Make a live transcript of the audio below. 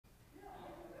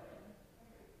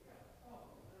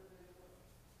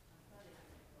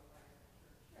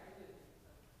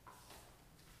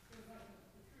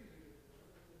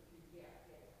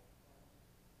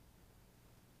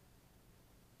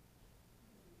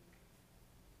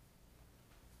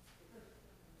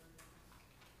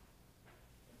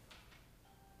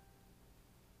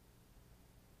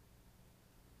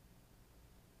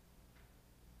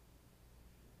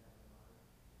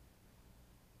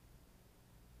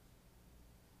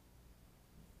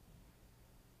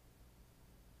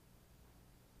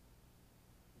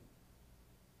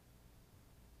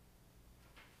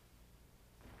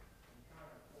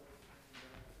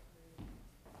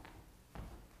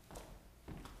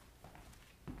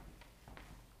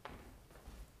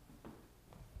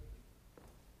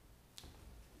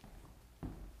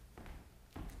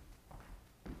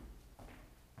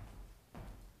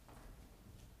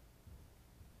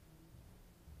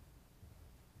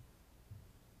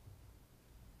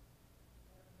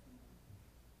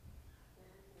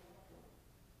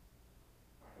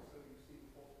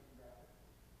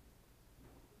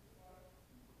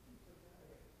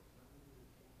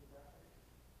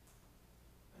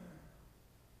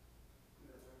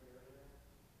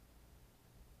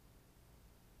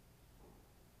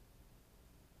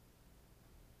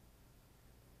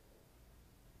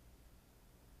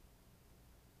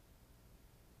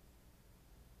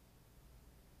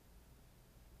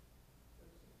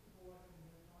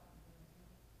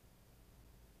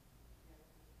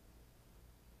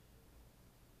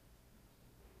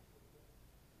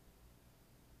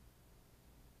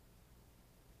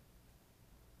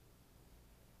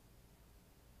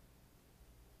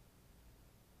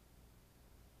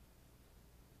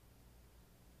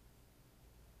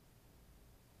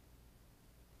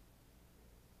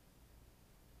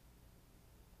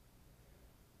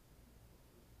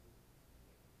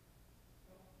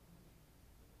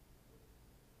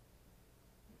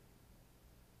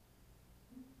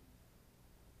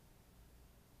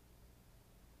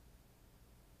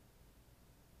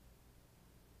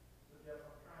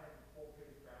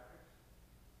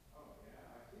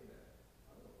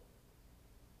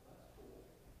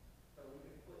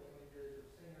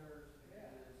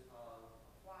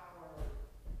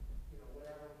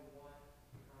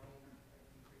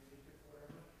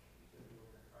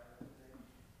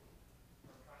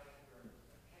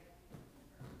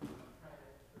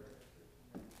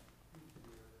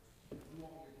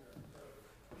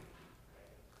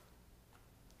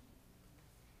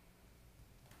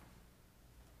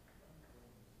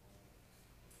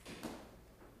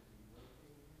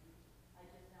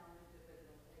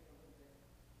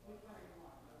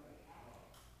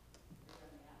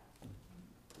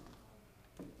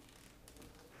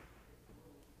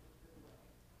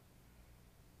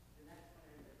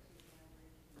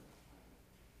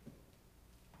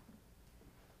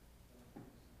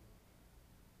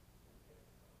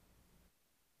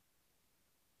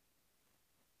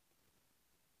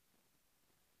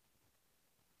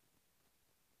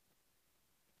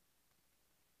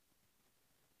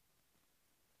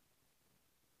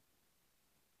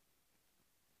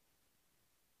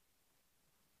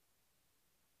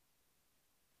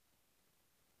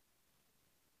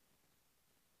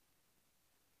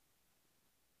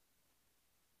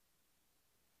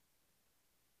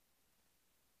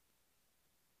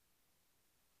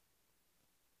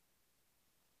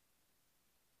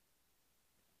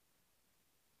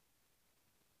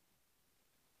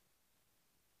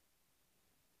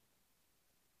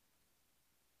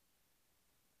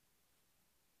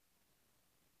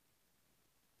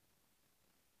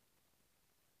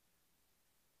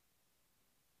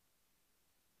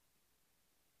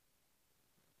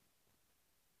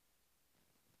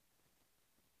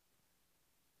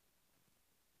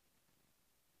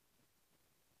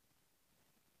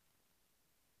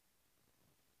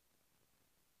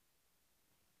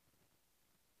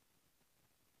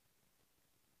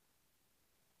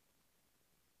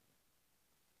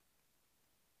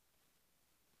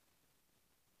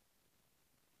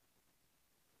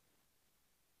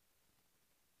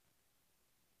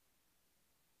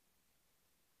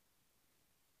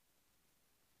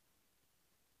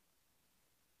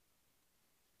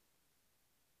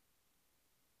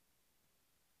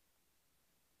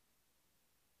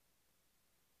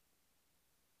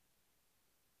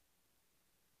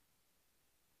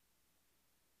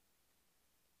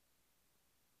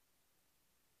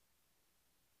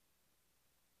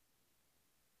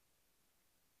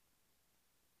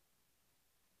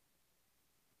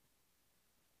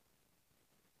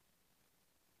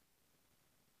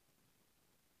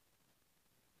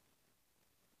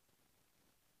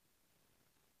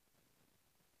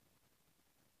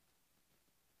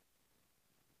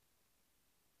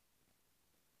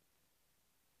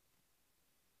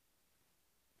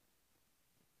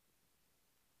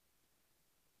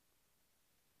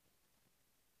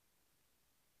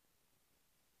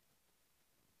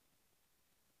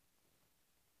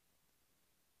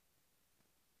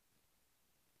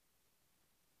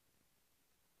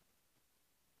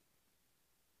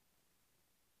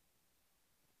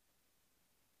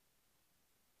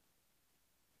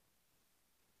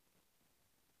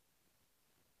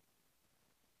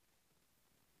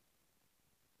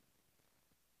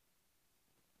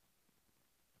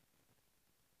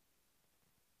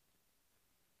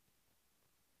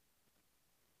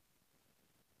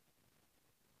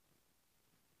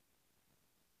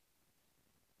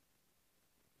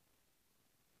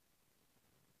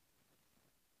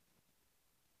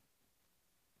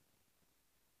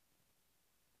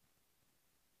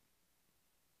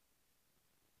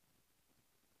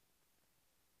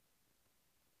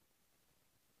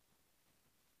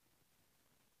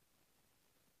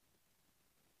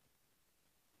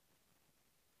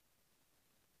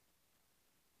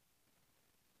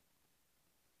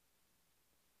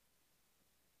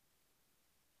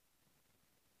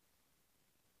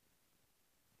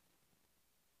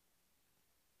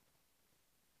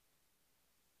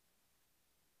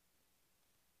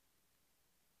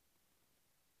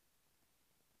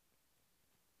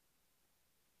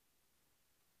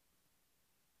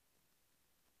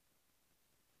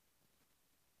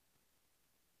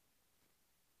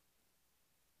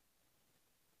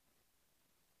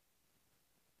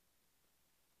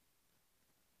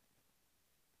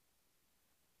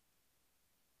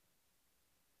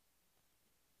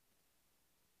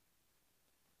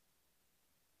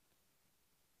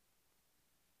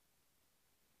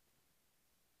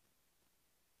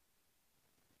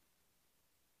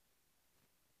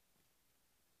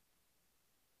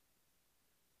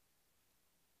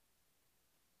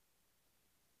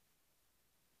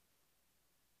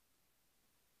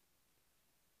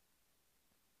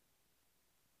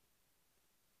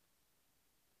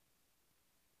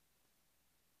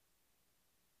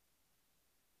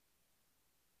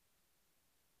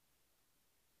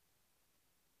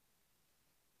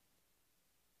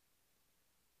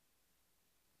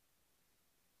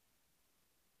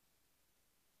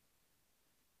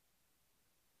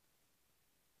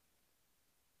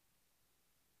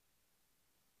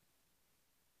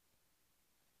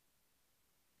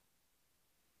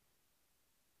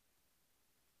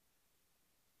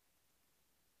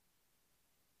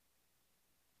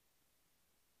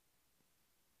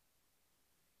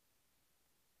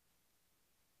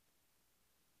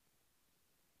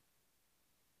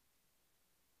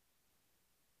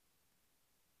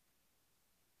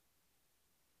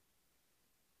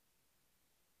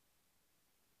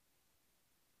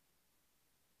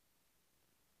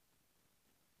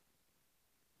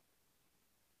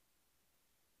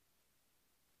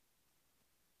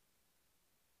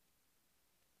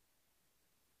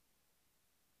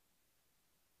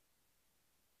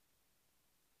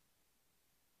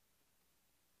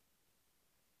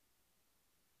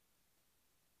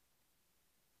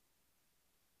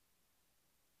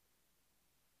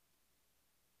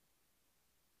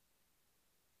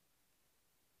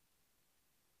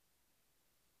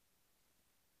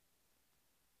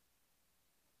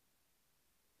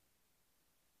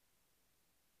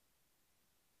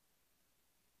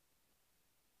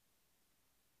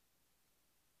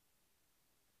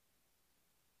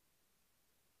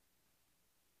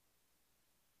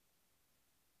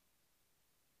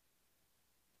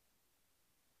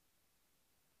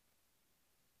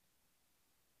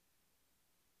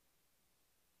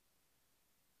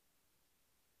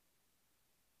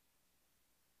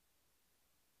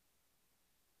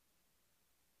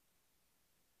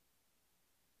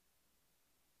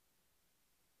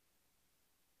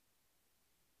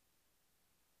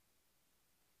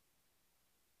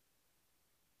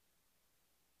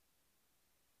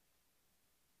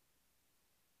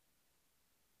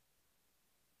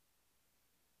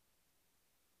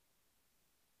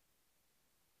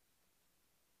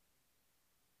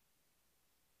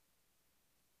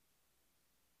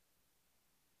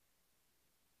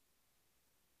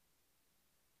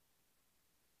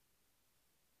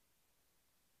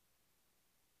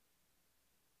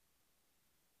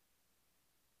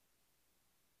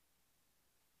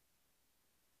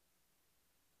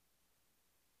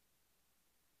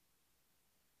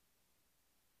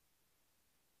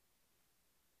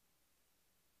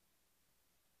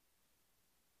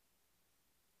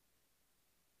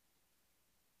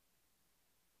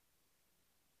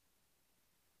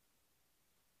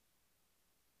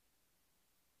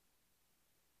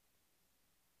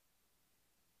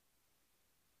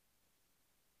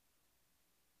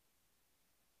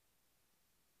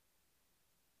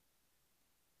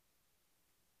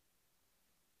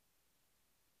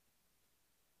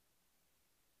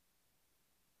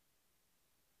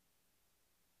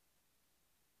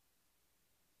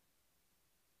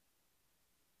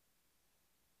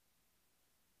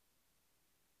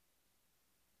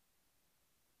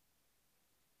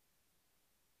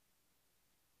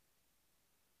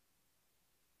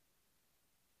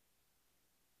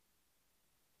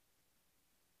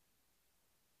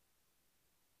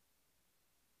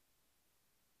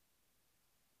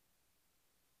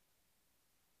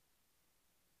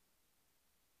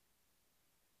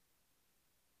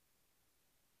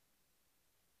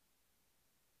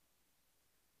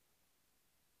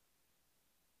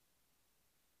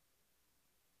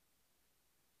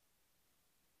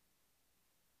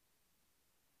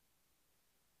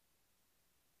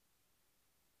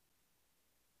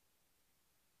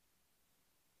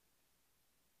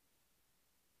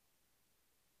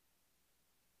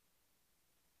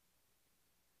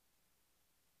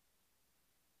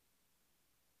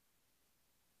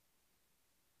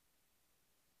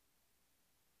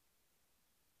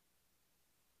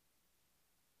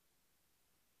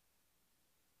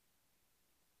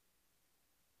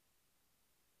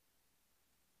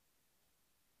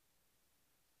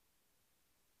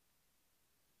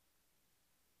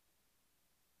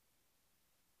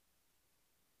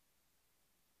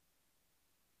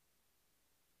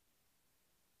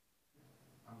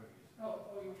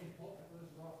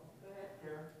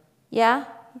Yeah?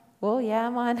 Well, yeah,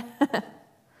 I'm on.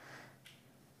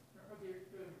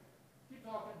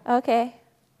 Okay.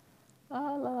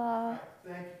 Oh, la la.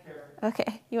 Thank you, Karen.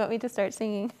 Okay, you want me to start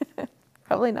singing?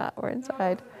 Probably not, we're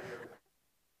inside.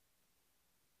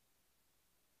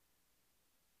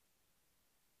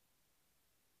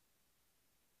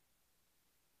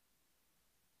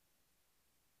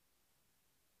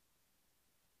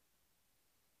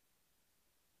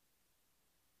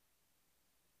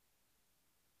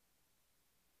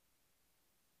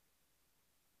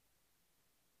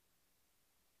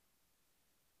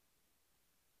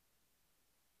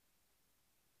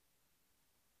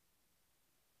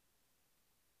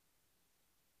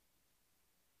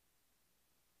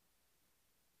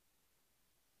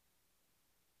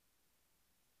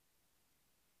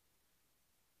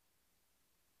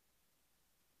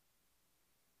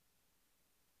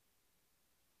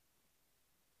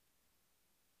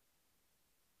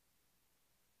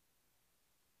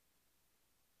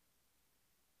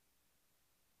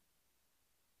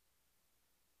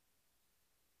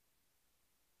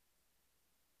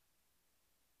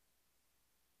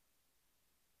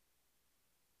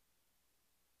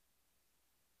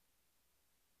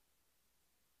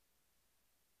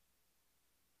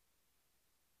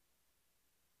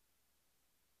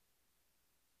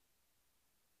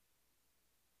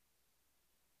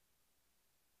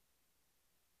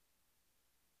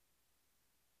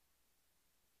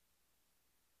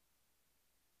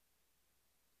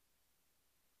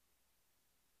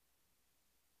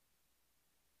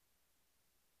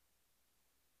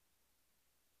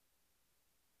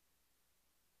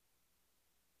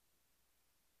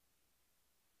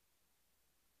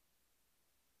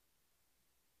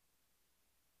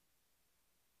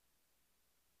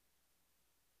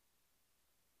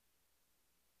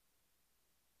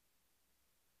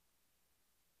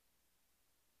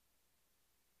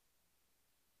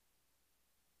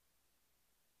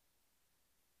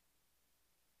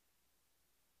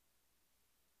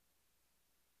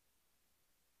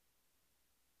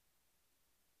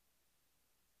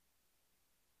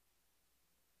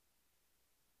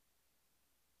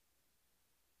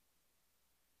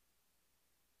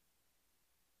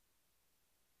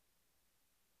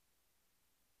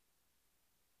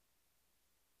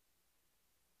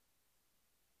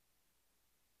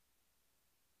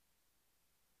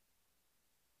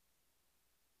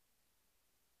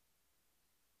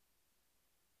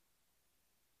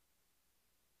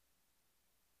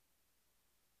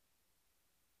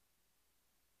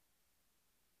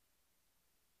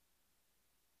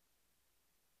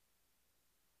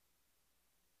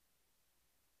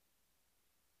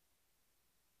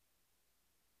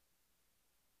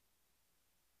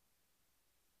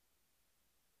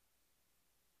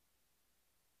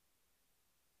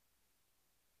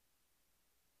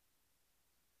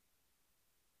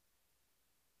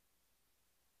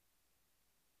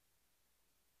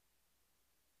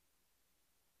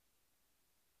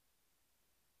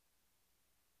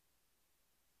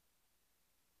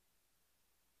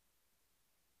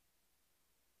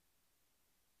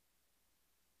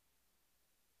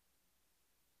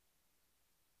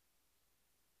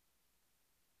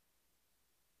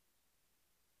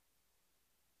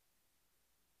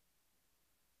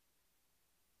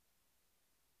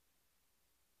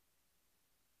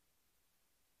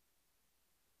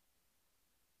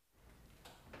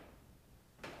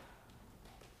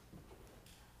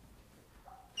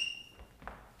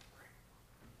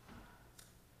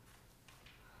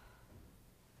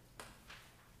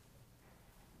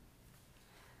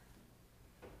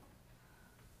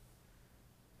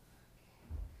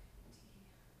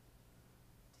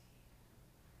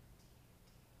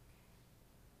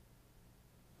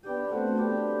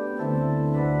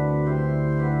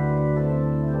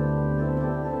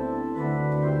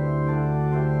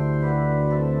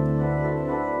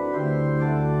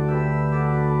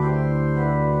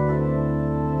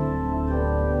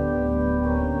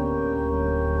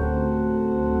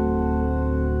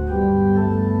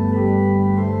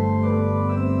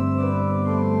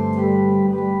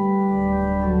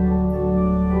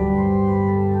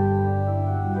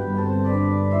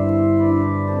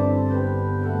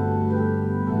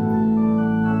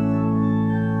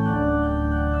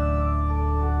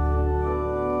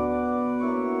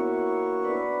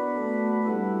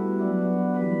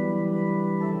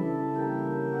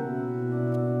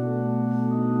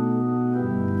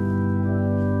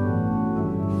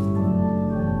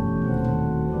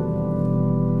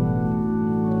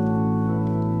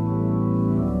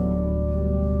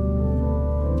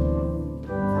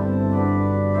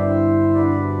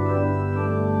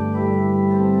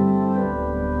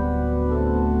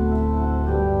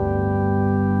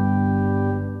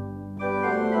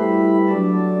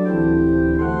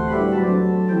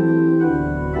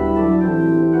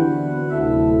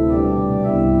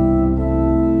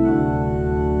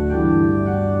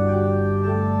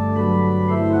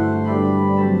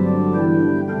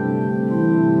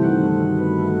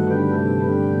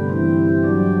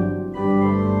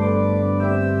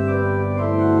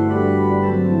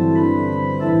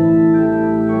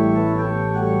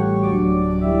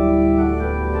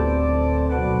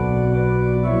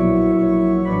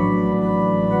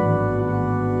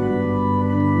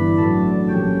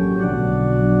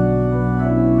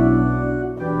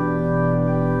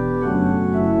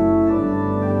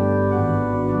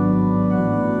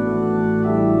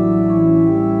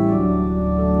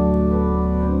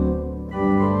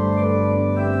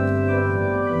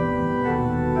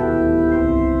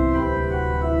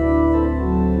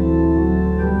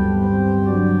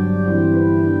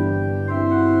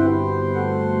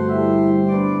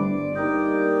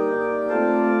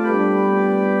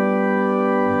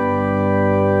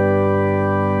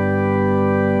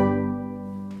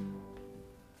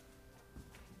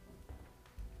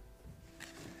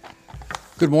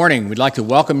 Good morning. We'd like to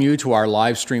welcome you to our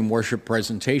live stream worship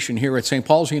presentation here at St.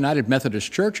 Paul's United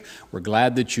Methodist Church. We're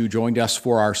glad that you joined us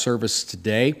for our service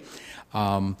today.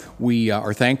 We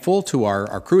are thankful to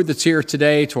our crew that's here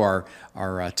today, to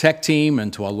our tech team,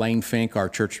 and to Elaine Fink, our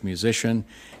church musician.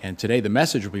 And today the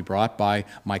message will be brought by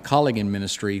my colleague in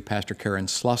ministry, Pastor Karen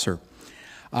Slusser.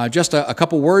 Just a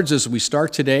couple words as we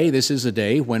start today. This is a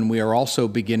day when we are also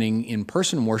beginning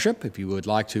in-person worship. If you would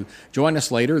like to join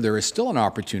us later, there is still an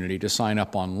opportunity to sign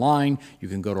up online. You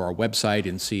can go to our website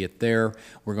and see it there.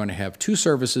 We're going to have two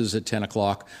services at 10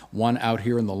 o'clock, one out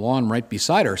here in the lawn right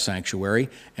beside our sanctuary,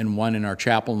 and one in our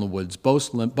chapel in the woods,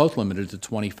 both limited to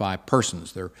 25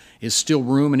 persons. There is still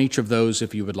room in each of those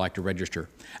if you would like to register.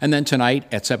 And then tonight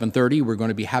at 7:30, we're going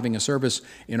to be having a service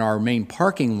in our main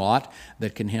parking lot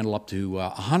that can handle up to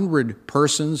 100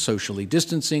 persons, socially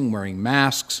distancing, wearing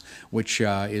masks, which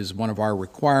is one of our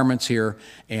requirements here,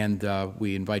 and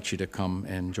we invite you to come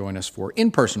and join us for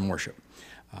in-person worship.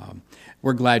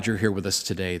 We're glad you're here with us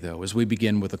today, though, as we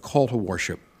begin with a call to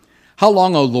worship. How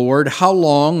long, O Lord, how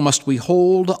long must we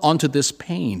hold onto this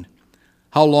pain?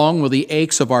 How long will the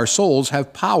aches of our souls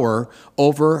have power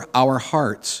over our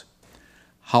hearts?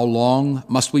 How long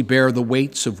must we bear the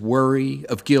weights of worry,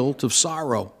 of guilt, of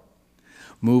sorrow?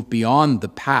 Move beyond the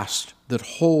past that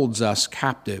holds us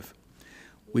captive.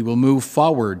 We will move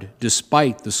forward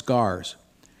despite the scars.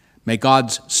 May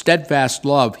God's steadfast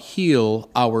love heal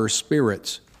our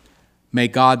spirits. May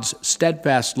God's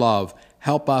steadfast love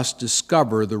help us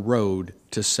discover the road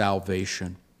to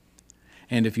salvation.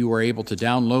 And if you are able to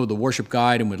download the worship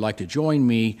guide and would like to join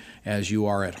me as you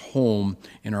are at home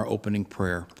in our opening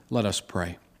prayer, let us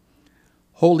pray.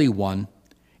 Holy One,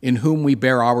 in whom we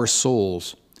bear our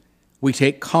souls, we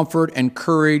take comfort and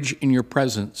courage in your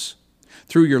presence.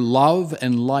 Through your love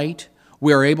and light,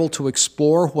 we are able to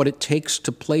explore what it takes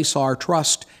to place our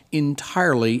trust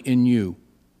entirely in you.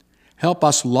 Help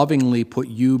us lovingly put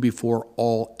you before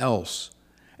all else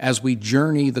as we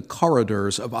journey the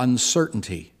corridors of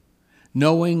uncertainty,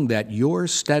 knowing that your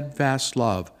steadfast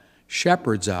love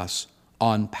shepherds us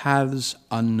on paths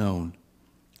unknown.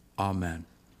 Amen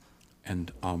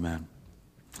and amen.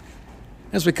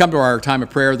 As we come to our time of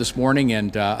prayer this morning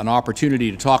and an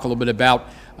opportunity to talk a little bit about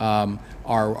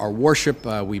our worship,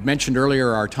 we mentioned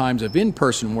earlier our times of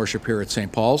in-person worship here at St.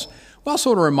 Paul's. We also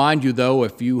want to remind you, though,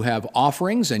 if you have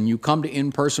offerings and you come to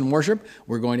in-person worship,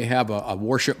 we're going to have a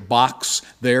worship box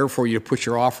there for you to put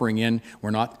your offering in.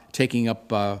 We're not taking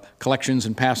up collections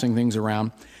and passing things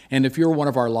around. And if you're one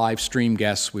of our live stream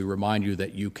guests, we remind you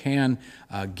that you can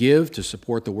give to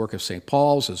support the work of St.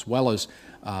 Paul's as well as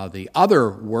the other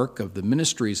work of the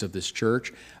ministries of this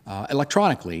church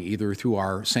electronically, either through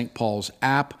our St. Paul's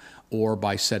app or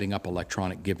by setting up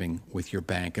electronic giving with your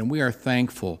bank. And we are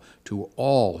thankful to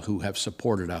all who have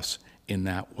supported us in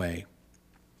that way.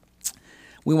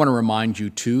 We want to remind you,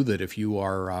 too, that if you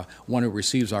are one who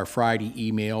receives our Friday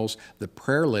emails, the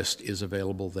prayer list is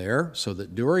available there, so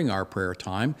that during our prayer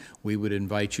time, we would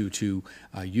invite you to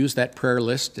use that prayer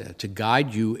list to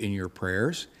guide you in your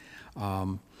prayers.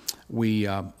 We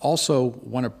also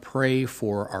want to pray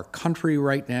for our country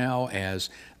right now as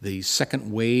the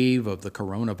second wave of the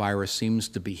coronavirus seems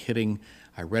to be hitting.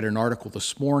 I read an article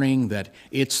this morning that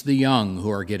it's the young who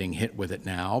are getting hit with it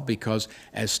now because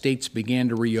as states began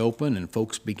to reopen and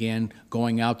folks began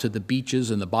going out to the beaches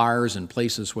and the bars and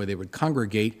places where they would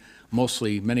congregate,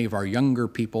 mostly many of our younger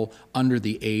people under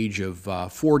the age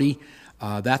of 40,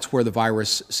 that's where the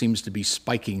virus seems to be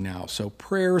spiking now. So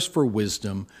prayers for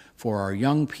wisdom for our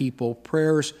young people,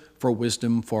 prayers for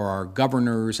wisdom for our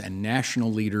governors and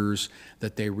national leaders,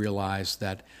 that they realize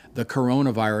that the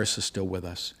coronavirus is still with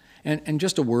us. And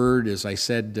just a word, as I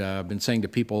said, I've been saying to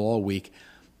people all week,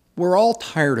 we're all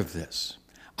tired of this.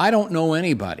 I don't know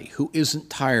anybody who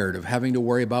isn't tired of having to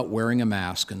worry about wearing a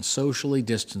mask and socially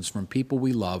distance from people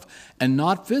we love and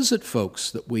not visit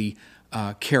folks that we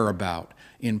care about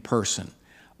in person.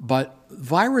 But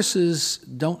viruses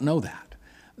don't know that.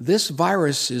 This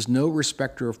virus is no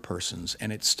respecter of persons,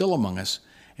 and it's still among us,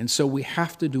 and so we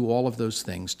have to do all of those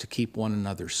things to keep one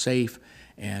another safe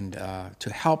and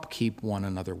to help keep one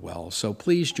another well. So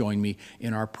please join me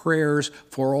in our prayers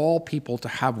for all people to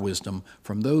have wisdom,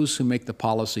 from those who make the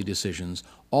policy decisions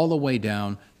all the way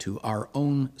down to our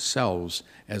own selves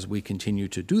as we continue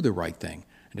to do the right thing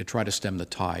and to try to stem the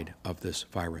tide of this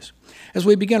virus. As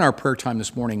we begin our prayer time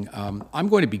this morning, I'm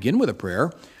going to begin with a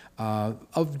prayer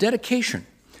of dedication.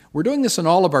 We're doing this in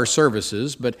all of our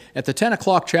services, but at the 10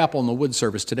 o'clock chapel in the wood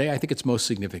service today, I think it's most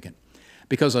significant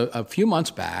because a few months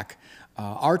back,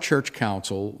 our church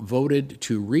council voted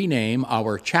to rename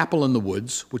our chapel in the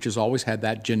woods, which has always had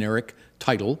that generic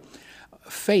title,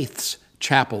 Faith's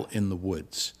Chapel in the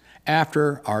Woods,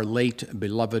 after our late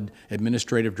beloved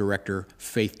administrative director,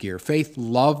 Faith Gear. Faith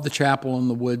loved the Chapel in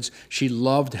the Woods. She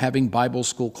loved having Bible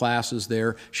school classes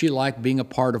there. She liked being a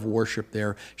part of worship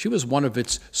there. She was one of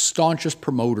its staunchest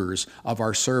promoters of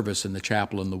our service in the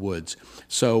Chapel in the Woods.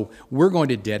 So we're going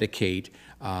to dedicate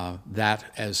that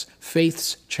as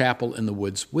Faith's Chapel in the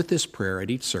Woods with this prayer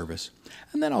at each service.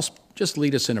 And then I'll just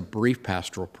lead us in a brief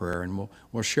pastoral prayer, and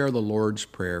we'll share the Lord's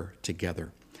Prayer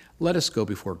together. Let us go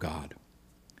before God.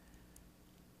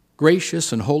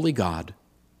 Gracious and holy God,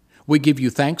 we give you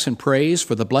thanks and praise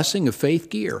for the blessing of Faith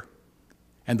Gear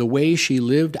and the way she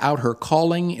lived out her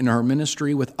calling in her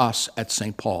ministry with us at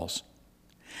St. Paul's.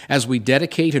 As we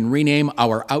dedicate and rename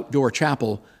our outdoor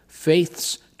chapel,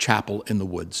 Faith's Chapel in the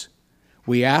Woods,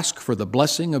 we ask for the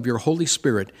blessing of your Holy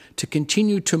Spirit to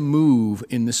continue to move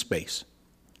in this space.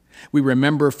 We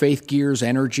remember Faith Gear's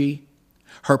energy,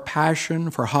 her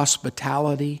passion for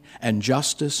hospitality and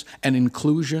justice and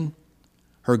inclusion,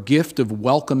 her gift of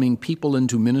welcoming people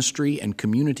into ministry and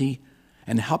community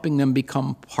and helping them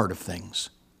become part of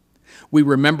things. We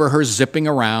remember her zipping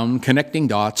around, connecting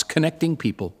dots, connecting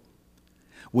people.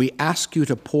 We ask you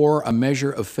to pour a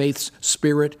measure of Faith's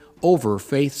Spirit over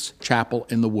Faith's Chapel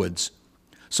in the Woods,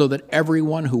 so that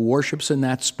everyone who worships in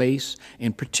that space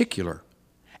in particular,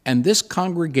 and this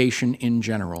congregation in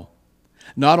general,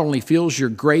 not only feels your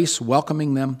grace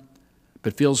welcoming them,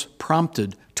 but feels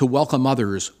prompted to welcome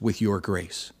others with your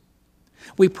grace.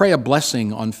 We pray a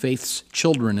blessing on Faith's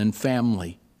children and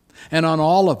family, and on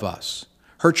all of us,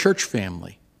 her church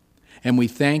family. And we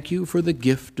thank you for the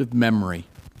gift of memory,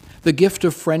 the gift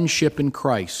of friendship in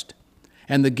Christ,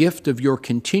 and the gift of your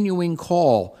continuing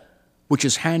call, which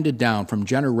is handed down from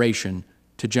generation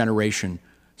to generation,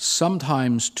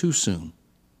 sometimes too soon,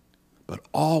 but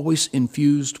always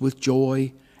infused with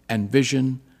joy and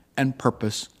vision and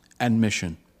purpose and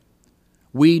mission.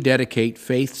 We dedicate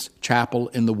Faith's Chapel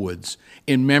in the Woods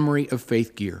in memory of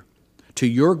Faith Gear to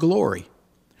your glory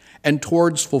and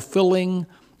towards fulfilling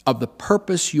of the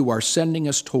purpose you are sending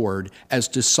us toward as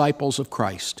disciples of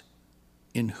Christ,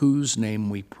 in whose name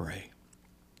we pray.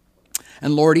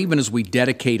 And Lord, even as we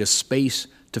dedicate a space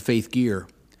to Faith Gear,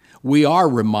 we are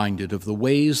reminded of the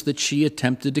ways that she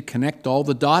attempted to connect all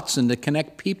the dots and to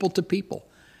connect people to people,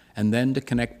 and then to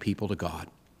connect people to God.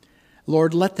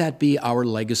 Lord, let that be our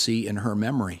legacy in her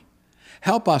memory.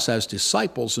 Help us as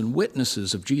disciples and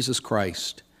witnesses of Jesus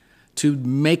Christ to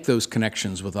make those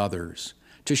connections with others,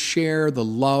 to share the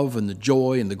love and the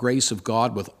joy and the grace of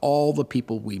God with all the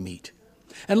people we meet.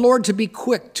 And Lord, to be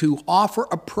quick to offer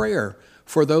a prayer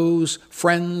for those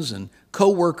friends and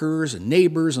co-workers and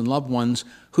neighbors and loved ones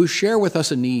who share with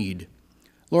us a need.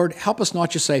 Lord, help us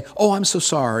not just say, oh, I'm so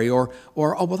sorry, or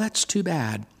oh, well, that's too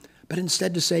bad, but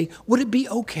instead to say, would it be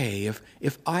okay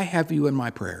if I have you in my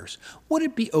prayers? Would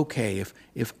it be okay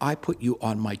if I put you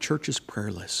on my church's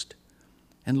prayer list?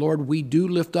 And Lord, we do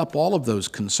lift up all of those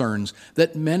concerns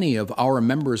that many of our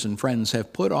members and friends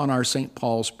have put on our St.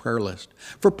 Paul's prayer list.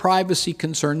 For privacy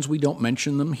concerns, we don't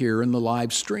mention them here in the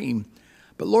live stream.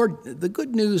 But Lord, the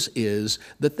good news is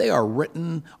that they are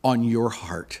written on your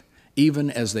heart, even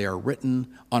as they are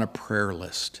written on a prayer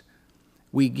list.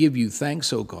 We give you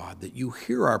thanks, O God, that you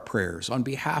hear our prayers on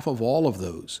behalf of all of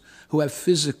those who have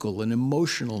physical and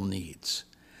emotional needs.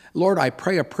 Lord, I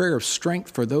pray a prayer of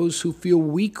strength for those who feel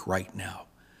weak right now.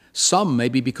 Some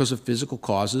maybe because of physical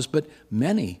causes, but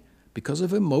many because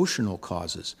of emotional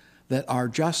causes that are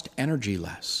just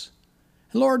energyless.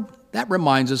 And Lord, that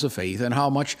reminds us of Faith and how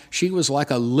much she was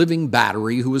like a living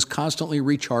battery who was constantly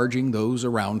recharging those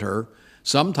around her,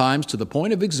 sometimes to the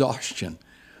point of exhaustion.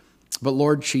 But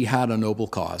Lord, she had a noble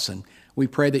cause, and we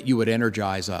pray that you would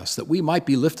energize us, that we might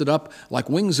be lifted up like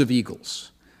wings of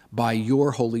eagles by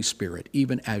your Holy Spirit,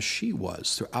 even as she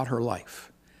was throughout her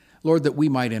life. Lord, that we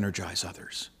might energize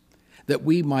others, that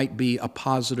we might be a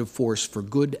positive force for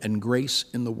good and grace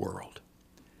in the world.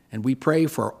 And we pray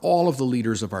for all of the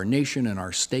leaders of our nation and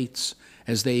our states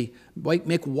as they might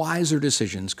make wiser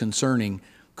decisions concerning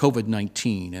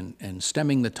COVID-19 and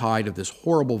stemming the tide of this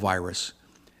horrible virus.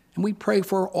 And we pray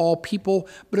for all people,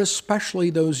 but especially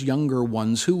those younger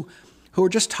ones who are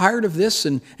just tired of this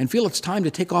and feel it's time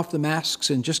to take off the masks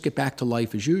and just get back to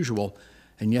life as usual.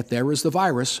 And yet there is the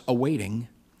virus awaiting.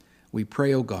 We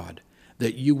pray, O God,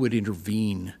 that you would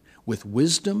intervene with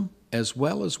wisdom as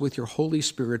well as with your Holy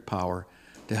Spirit power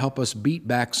to help us beat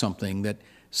back something that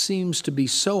seems to be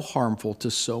so harmful to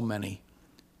so many.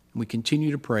 And we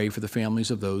continue to pray for the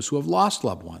families of those who have lost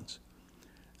loved ones.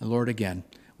 And Lord, again,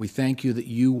 we thank you that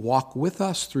you walk with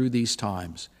us through these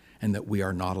times and that we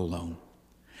are not alone.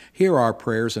 Hear our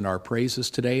prayers and our praises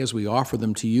today as we offer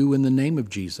them to you in the name of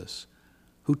Jesus,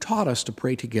 who taught us to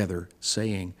pray together,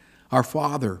 saying, Our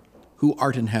Father, who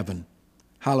art in heaven,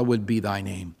 hallowed be thy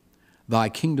name. Thy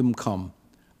kingdom come,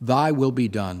 thy will be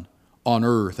done, on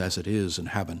earth as it is in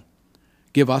heaven.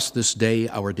 Give us this day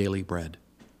our daily bread,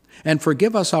 and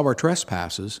forgive us our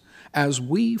trespasses, as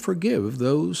we forgive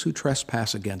those who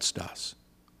trespass against us.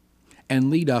 And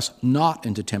lead us not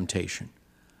into temptation,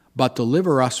 but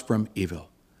deliver us from evil.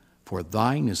 For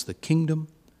thine is the kingdom,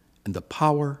 and the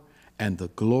power, and the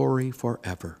glory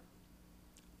forever.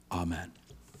 Amen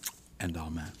and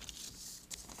amen.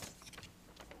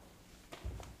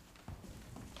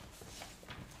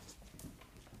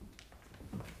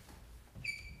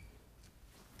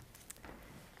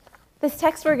 This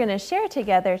text we're going to share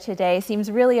together today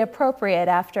seems really appropriate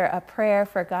after a prayer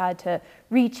for God to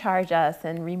recharge us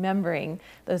and remembering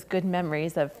those good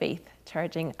memories of faith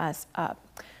charging us up.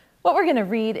 What we're going to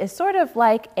read is sort of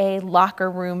like a locker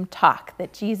room talk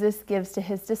that Jesus gives to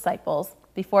his disciples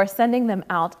before sending them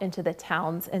out into the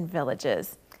towns and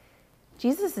villages.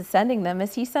 Jesus is sending them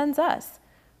as he sends us,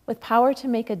 with power to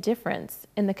make a difference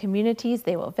in the communities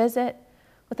they will visit,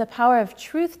 with the power of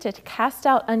truth to cast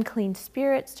out unclean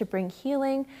spirits, to bring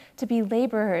healing, to be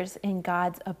laborers in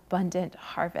God's abundant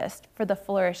harvest for the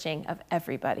flourishing of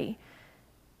everybody.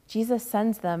 Jesus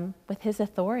sends them with his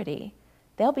authority.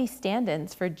 They'll be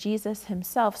stand-ins for Jesus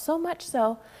himself, so much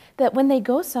so that when they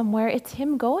go somewhere, it's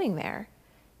him going there.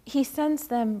 He sends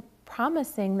them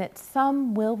promising that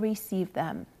some will receive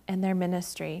them in their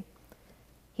ministry.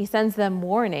 He sends them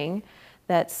warning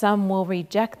that some will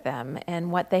reject them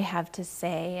and what they have to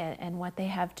say and what they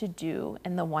have to do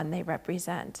and the one they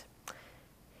represent.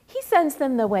 He sends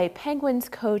them the way Penguins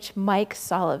coach Mike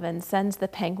Sullivan sends the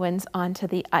Penguins onto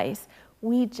the ice.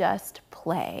 We just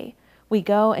play. We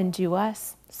go and do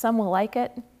us. Some will like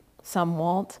it, some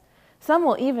won't. Some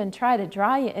will even try to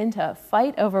draw you into a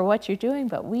fight over what you're doing,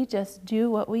 but we just do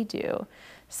what we do,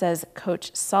 says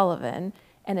Coach Sullivan.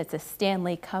 And it's a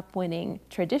Stanley Cup winning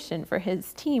tradition for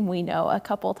his team, we know, a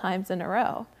couple times in a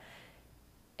row.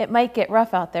 It might get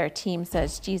rough out there, team,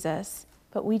 says Jesus,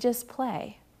 but we just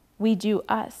play. We do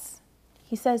us.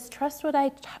 He says, trust what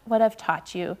I've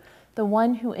taught you. The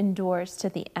one who endures to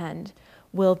the end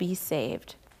will be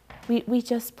saved. We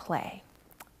just play.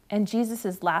 And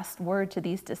Jesus' last word to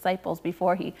these disciples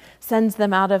before he sends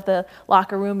them out of the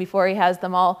locker room, before he has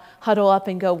them all huddle up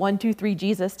and go 1, 2, 3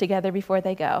 Jesus together before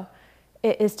they go,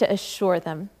 it is to assure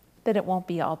them that it won't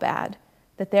be all bad,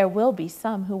 that there will be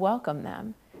some who welcome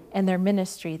them and their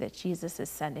ministry that Jesus is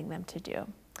sending them to do.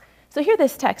 So here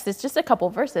this text is just a couple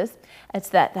verses. It's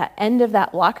that end of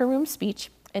that locker room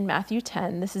speech in Matthew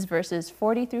 10. This is verses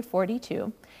 40 through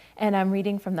 42, and I'm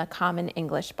reading from the Common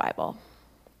English Bible.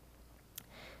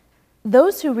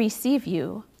 Those who receive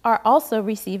you are also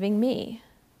receiving me,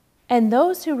 and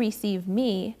those who receive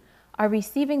me are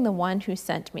receiving the one who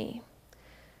sent me.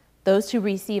 Those who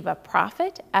receive a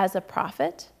prophet as a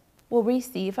prophet will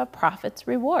receive a prophet's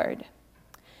reward.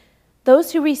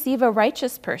 Those who receive a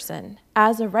righteous person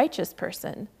as a righteous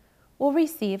person will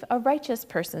receive a righteous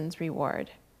person's reward.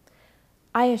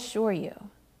 I assure you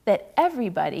that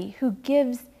everybody who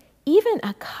gives even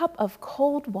a cup of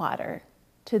cold water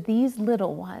to these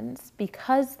little ones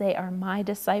because they are my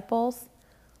disciples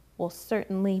will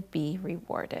certainly be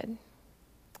rewarded.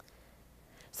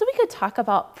 So we could talk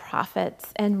about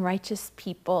prophets and righteous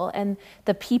people and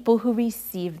the people who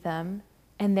receive them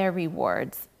and their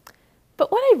rewards.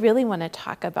 But what I really want to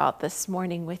talk about this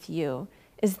morning with you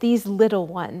is these little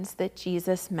ones that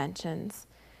Jesus mentions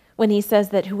when he says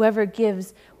that whoever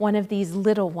gives one of these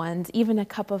little ones even a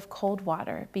cup of cold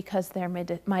water because they're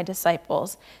my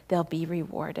disciples, they'll be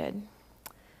rewarded.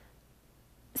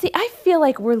 See, I feel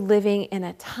like we're living in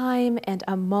a time and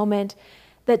a moment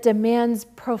that demands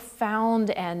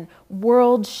profound and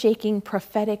world-shaking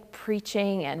prophetic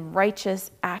preaching and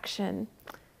righteous action.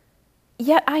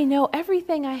 Yet I know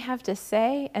everything I have to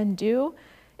say and do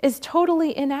is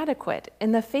totally inadequate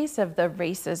in the face of the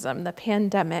racism, the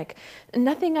pandemic.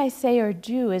 Nothing I say or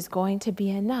do is going to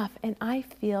be enough, and I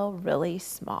feel really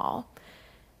small.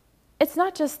 It's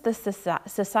not just the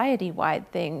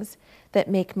society-wide things that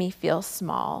make me feel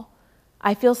small.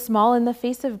 I feel small in the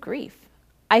face of grief.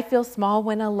 I feel small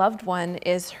when a loved one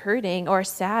is hurting or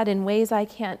sad in ways I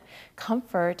can't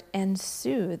comfort and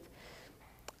soothe.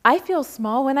 I feel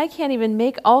small when I can't even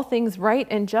make all things right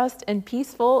and just and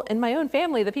peaceful in my own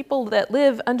family, the people that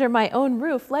live under my own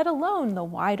roof, let alone the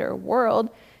wider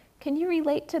world. Can you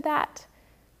relate to that?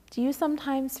 Do you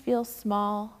sometimes feel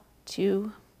small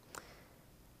too?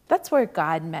 That's where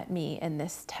God met me in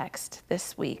this text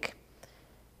this week.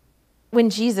 When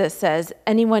Jesus says,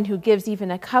 anyone who gives even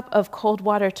a cup of cold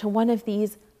water to one of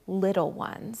these little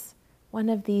ones, one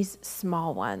of these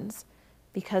small ones,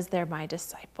 because they're my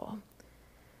disciple.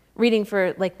 Reading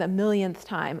for like the millionth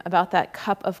time about that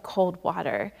cup of cold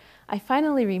water, I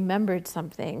finally remembered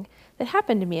something that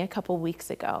happened to me a couple weeks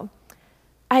ago.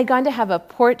 I had gone to have a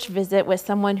porch visit with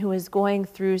someone who was going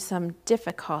through some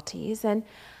difficulties, and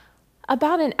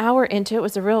about an hour into it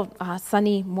was a real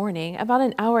sunny morning. About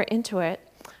an hour into it,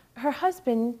 her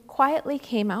husband quietly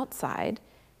came outside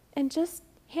and just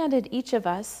handed each of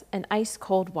us an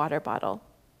ice-cold water bottle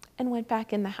and went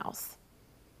back in the house.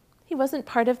 He wasn't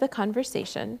part of the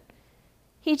conversation.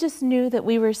 He just knew that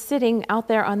we were sitting out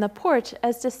there on the porch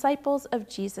as disciples of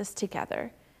Jesus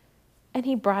together, and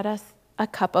he brought us a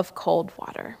cup of cold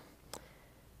water.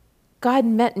 God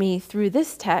met me through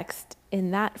this text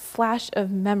in that flash of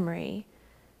memory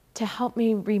to help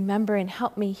me remember and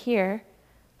help me hear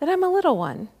that I'm a little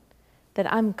one,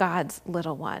 that I'm God's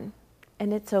little one,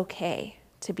 and it's okay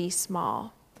to be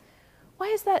small. Why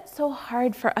is that so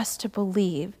hard for us to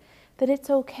believe, that it's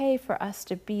okay for us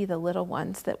to be the little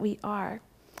ones that we are?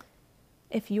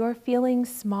 If you're feeling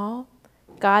small,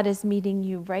 God is meeting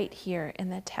you right here in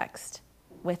the text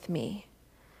with me.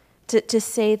 To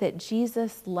say that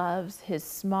Jesus loves his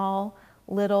small,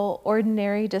 little,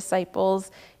 ordinary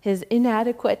disciples, his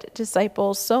inadequate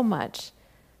disciples so much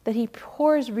that he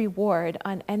pours reward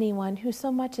on anyone who so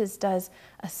much as does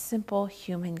a simple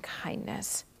human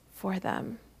kindness for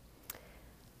them.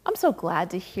 I'm so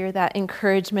glad to hear that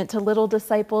encouragement to little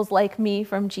disciples like me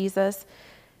from Jesus,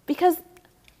 because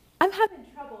I'm having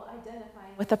trouble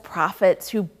identifying with the prophets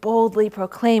who boldly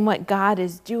proclaim what God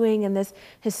is doing in this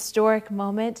historic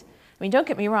moment. I mean, don't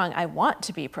get me wrong, I want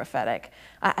to be prophetic.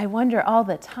 I wonder all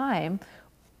the time,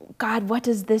 God, what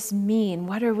does this mean?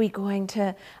 What are we going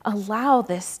to allow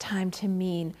this time to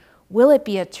mean? Will it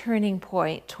be a turning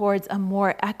point towards a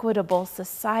more equitable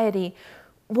society?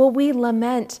 Will we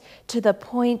lament to the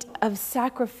point of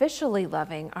sacrificially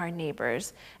loving our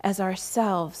neighbors as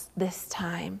ourselves this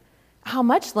time? How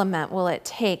much lament will it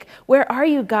take? Where are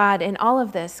you, God, in all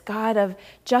of this? God of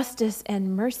justice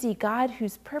and mercy, God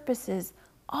whose purposes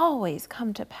always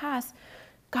come to pass.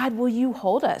 God, will you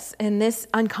hold us in this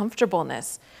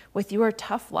uncomfortableness with your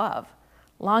tough love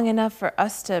long enough for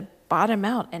us to bottom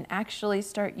out and actually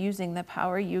start using the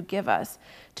power you give us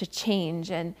to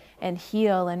change and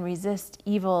heal and resist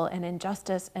evil and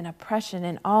injustice and oppression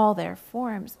in all their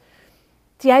forms?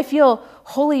 See, I feel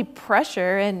holy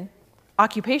pressure and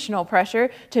occupational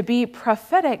pressure to be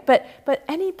prophetic, but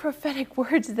any prophetic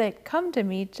words that come to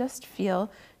me just feel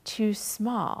too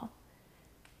small.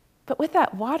 But with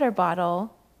that water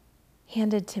bottle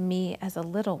handed to me as a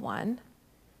little one,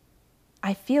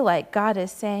 I feel like God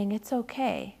is saying, it's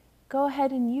okay. Go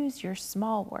ahead and use your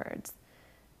small words.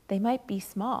 They might be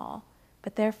small,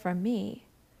 but they're from me.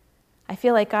 I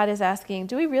feel like God is asking,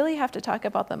 do we really have to talk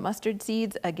about the mustard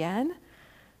seeds again?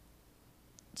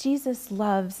 Jesus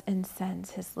loves and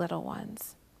sends his little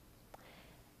ones.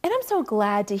 And I'm so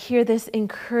glad to hear this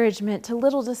encouragement to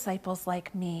little disciples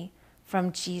like me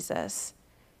from Jesus,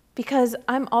 because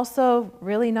I'm also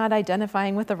really not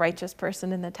identifying with the righteous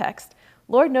person in the text.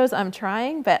 Lord knows I'm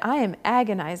trying, but I am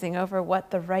agonizing over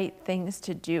what the right things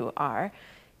to do are.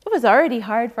 It was already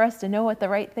hard for us to know what the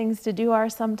right things to do are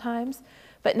sometimes,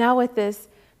 but now with this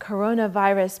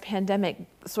coronavirus pandemic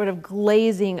sort of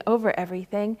glazing over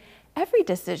everything, every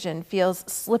decision feels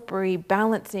slippery,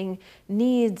 balancing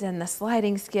needs and the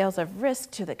sliding scales of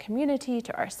risk to the community,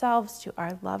 to ourselves, to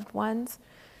our loved ones.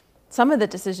 Some of the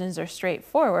decisions are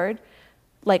straightforward,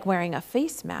 like wearing a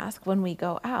face mask when we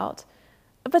go out.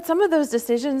 But some of those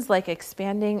decisions, like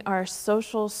expanding our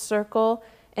social circle,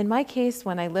 in my case,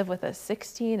 when I live with a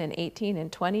 16 and 18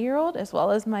 and 20-year-old, as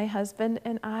well as my husband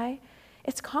and I,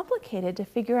 it's complicated to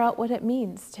figure out what it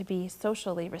means to be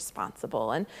socially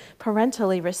responsible and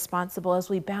parentally responsible as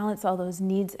we balance all those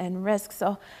needs and risks.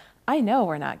 So I know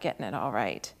we're not getting it all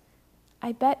right.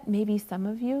 I bet maybe some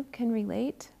of you can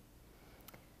relate.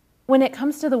 When it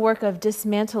comes to the work of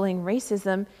dismantling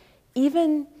racism,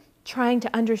 even trying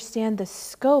to understand the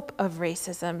scope of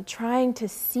racism, trying to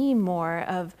see more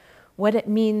of what it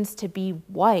means to be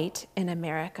white in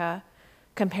America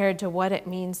compared to what it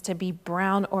means to be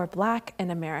brown or black in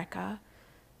America,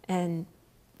 and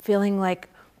feeling like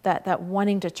that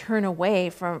wanting to turn away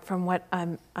from what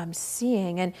I'm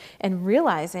seeing, and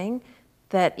realizing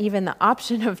that even the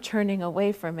option of turning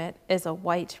away from it is a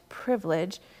white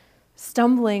privilege.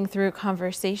 Stumbling through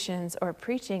conversations or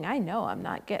preaching, I know I'm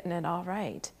not getting it all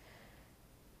right.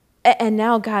 And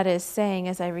now God is saying,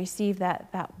 as I receive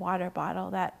that water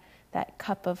bottle, that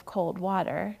cup of cold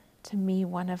water, to me,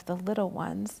 one of the little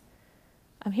ones,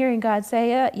 I'm hearing God say,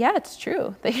 yeah, it's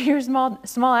true that your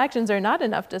small actions are not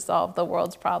enough to solve the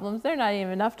world's problems. They're not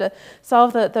even enough to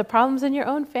solve the problems in your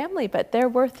own family, but they're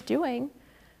worth doing.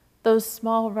 Those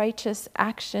small righteous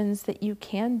actions that you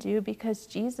can do because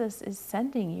Jesus is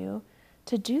sending you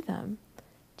to do them.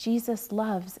 Jesus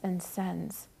loves and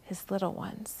sends his little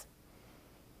ones.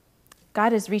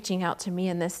 God is reaching out to me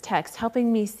in this text,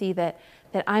 helping me see that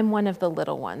I'm one of the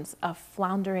little ones, a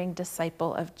floundering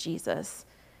disciple of Jesus.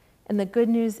 And the good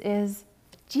news is,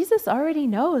 Jesus already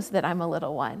knows that I'm a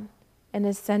little one and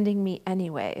is sending me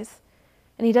anyways.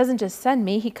 And he doesn't just send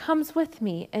me, he comes with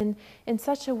me in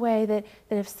such a way that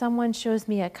if someone shows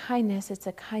me a kindness, it's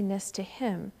a kindness to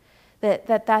him.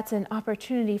 That's an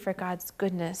opportunity for God's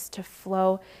goodness to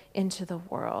flow into the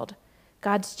world.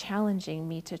 God's challenging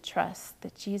me to trust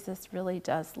that Jesus really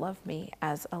does love me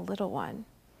as a little one.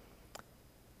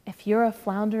 If you're a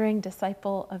floundering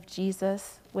disciple of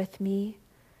Jesus with me,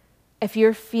 if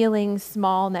you're feeling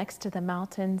small next to the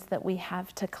mountains that we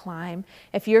have to climb,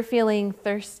 if you're feeling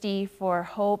thirsty for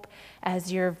hope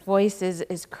as your voice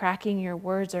is cracking, your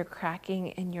words are cracking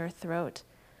in your throat,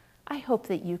 I hope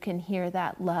that you can hear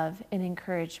that love and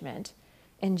encouragement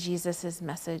in Jesus'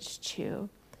 message too.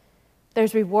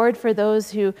 There's reward for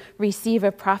those who receive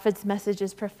a prophet's message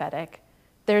as prophetic.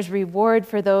 There's reward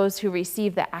for those who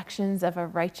receive the actions of a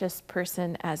righteous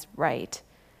person as right.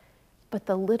 But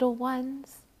the little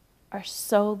ones are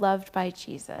so loved by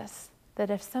Jesus that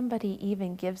if somebody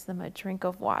even gives them a drink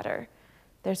of water,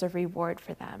 there's a reward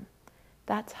for them.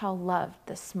 That's how loved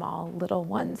the small little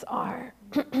ones are.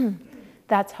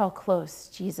 That's how close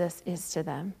Jesus is to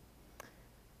them.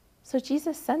 So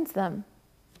Jesus sends them.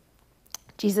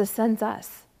 Jesus sends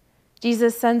us.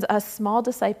 Jesus sends us small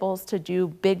disciples to do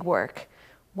big work,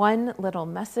 one little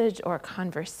message or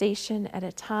conversation at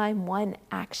a time, one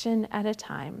action at a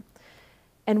time.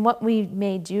 And what we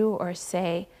may do or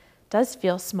say does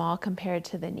feel small compared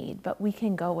to the need, but we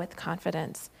can go with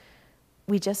confidence.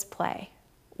 We just play.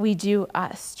 We do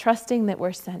us, trusting that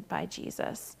we're sent by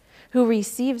Jesus, who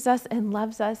receives us and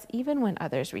loves us even when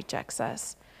others reject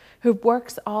us, who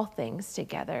works all things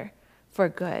together for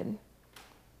good.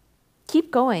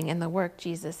 Keep going in the work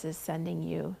Jesus is sending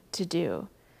you to do.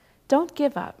 Don't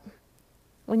give up.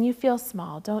 When you feel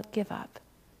small, don't give up.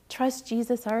 Trust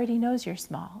Jesus already knows you're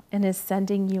small and is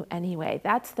sending you anyway.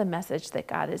 That's the message that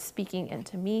God is speaking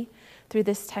into me through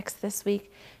this text this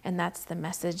week, and that's the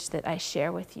message that I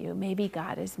share with you. Maybe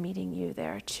God is meeting you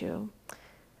there too.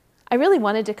 I really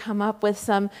wanted to come up with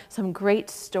some great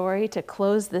story to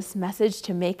close this message,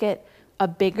 to make it a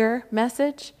bigger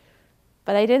message,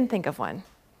 but I didn't think of one.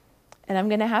 And I'm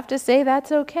going to have to say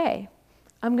that's okay.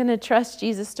 I'm going to trust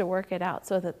Jesus to work it out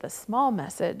so that the small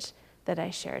message that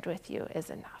I shared with you is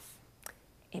enough.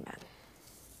 Amen.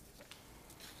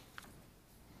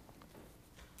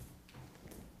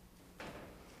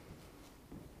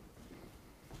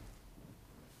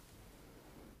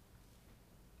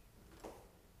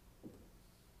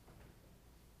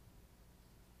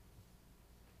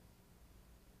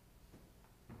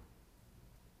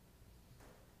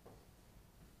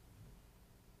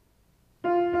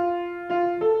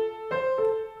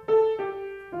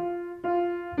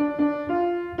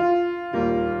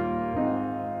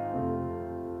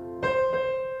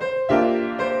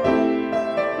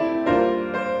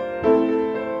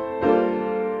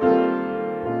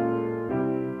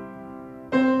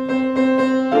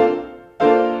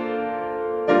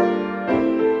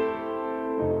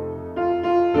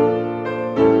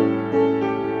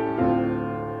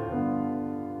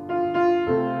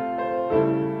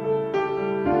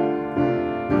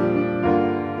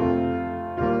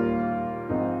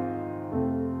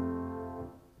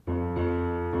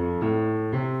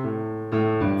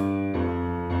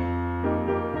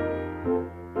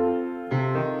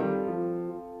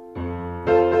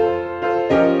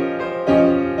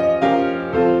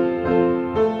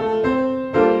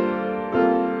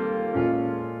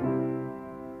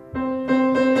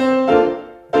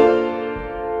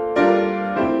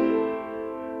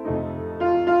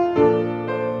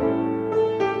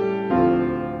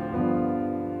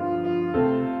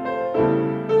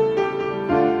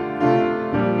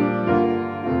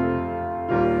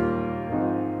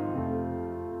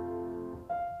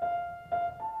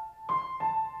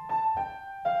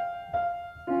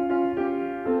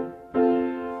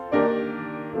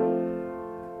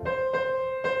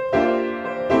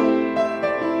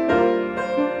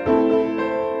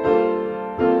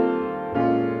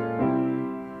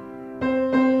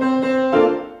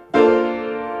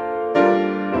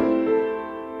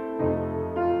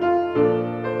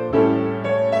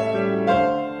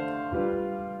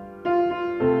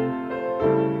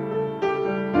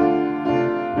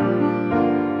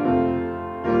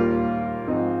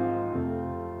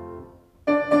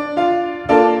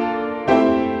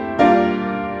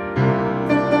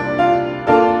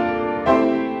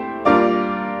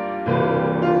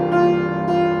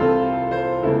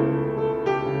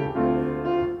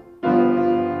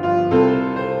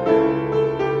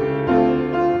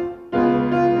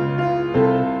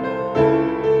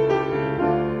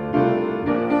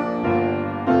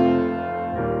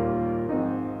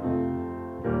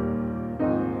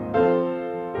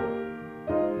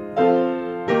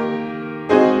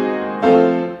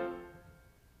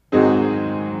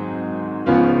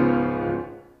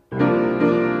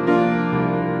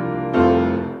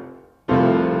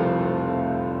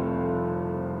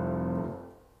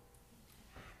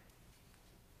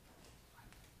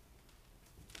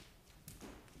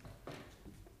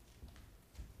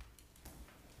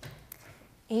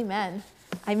 Amen.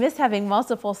 I miss having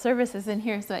multiple services in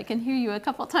here so I can hear you a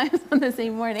couple times on the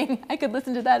same morning. I could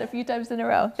listen to that a few times in a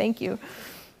row. Thank you.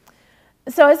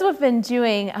 So as we've been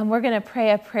doing, we're going to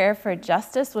pray a prayer for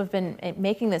justice. We've been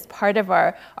making this part of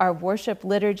our worship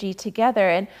liturgy together.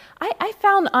 And I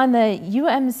found on the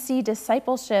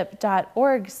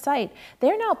umcdiscipleship.org site,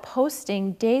 they're now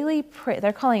posting daily,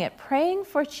 they're calling it Praying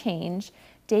for Change,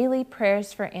 Daily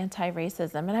Prayers for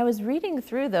Anti-Racism. And I was reading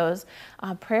through those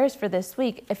prayers for this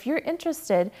week. If you're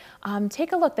interested,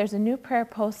 take a look. There's a new prayer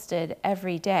posted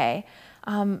every day.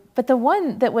 But the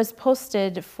one that was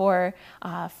posted for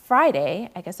Friday,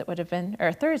 I guess it would have been,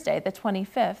 or Thursday, the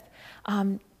 25th,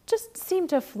 just seemed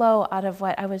to flow out of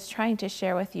what I was trying to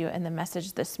share with you in the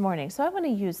message this morning. So I want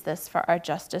to use this for our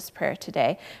justice prayer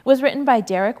today. It was written by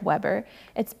Derek Weber.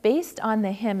 It's based on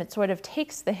the hymn. It sort of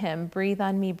takes the hymn, Breathe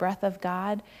on Me, Breath of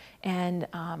God, and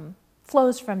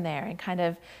flows from there and kind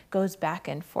of goes back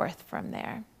and forth from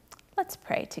there. Let's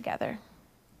pray together.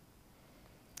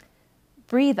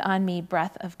 Breathe on me,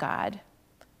 breath of God.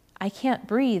 I can't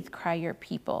breathe, cry your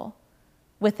people,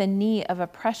 with a knee of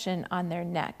oppression on their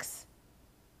necks.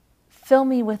 Fill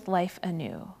me with life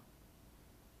anew.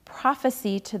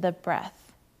 Prophecy to the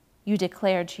breath, you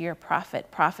declared to your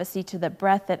prophet, prophecy to the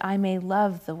breath that I may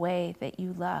love the way that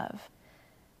you love.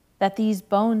 That these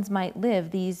bones might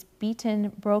live, these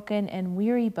beaten, broken, and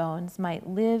weary bones might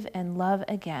live and love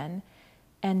again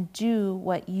and do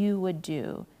what you would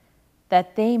do,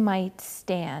 that they might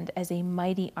stand as a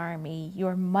mighty army,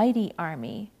 your mighty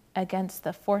army, against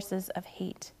the forces of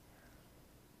hate.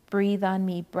 Breathe on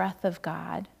me, breath of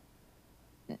God.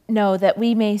 No, that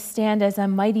we may stand as a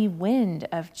mighty wind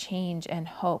of change and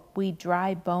hope, we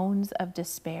dry bones of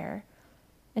despair,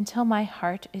 until my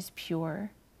heart is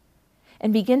pure,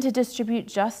 and begin to distribute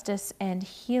justice and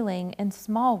healing in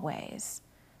small ways,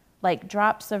 like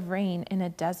drops of rain in a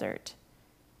desert,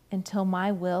 until my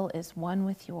will is one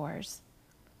with yours.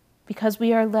 Because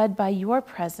we are led by your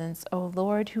presence, O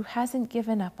Lord, who hasn't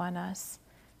given up on us,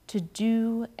 to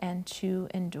do and to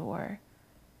endure.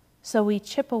 So we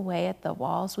chip away at the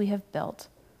walls we have built,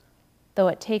 though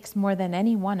it takes more than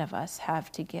any one of us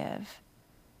have to give.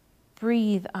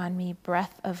 Breathe on me,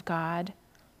 breath of God.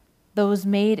 Those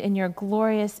made in your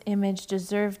glorious image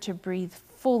deserve to breathe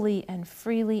fully and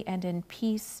freely and in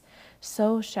peace.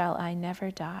 So shall I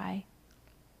never die.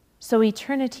 So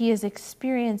eternity is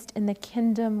experienced in the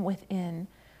kingdom within,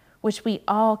 which we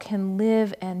all can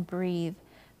live and breathe,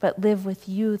 but live with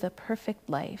you the perfect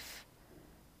life,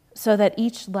 so that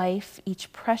each life,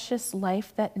 each precious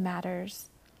life that matters,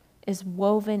 is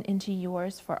woven into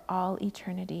yours for all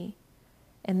eternity,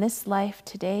 in this life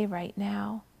today, right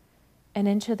now, and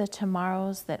into the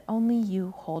tomorrows that only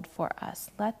you hold for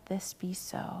us. Let this be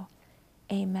so.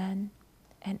 Amen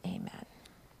and amen.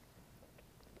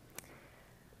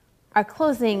 Our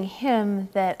closing hymn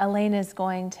that Elaine is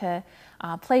going to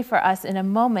play for us in a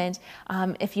moment,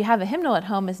 if you have a hymnal at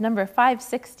home, is number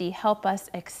 560, Help Us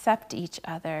Accept Each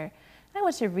Other. I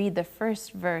want to read the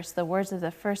first verse, the words of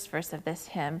the first verse of this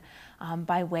hymn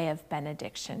by way of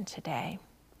benediction today.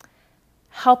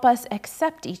 Help us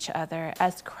accept each other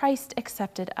as Christ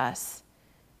accepted us.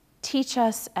 Teach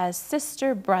us as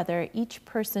sister, brother, each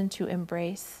person to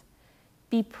embrace.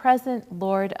 Be present,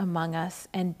 Lord, among us,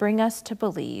 and bring us to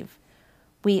believe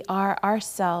we are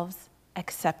ourselves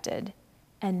accepted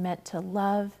and meant to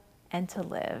love and to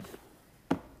live.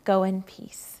 Go in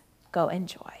peace. Go in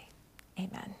joy.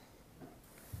 Amen.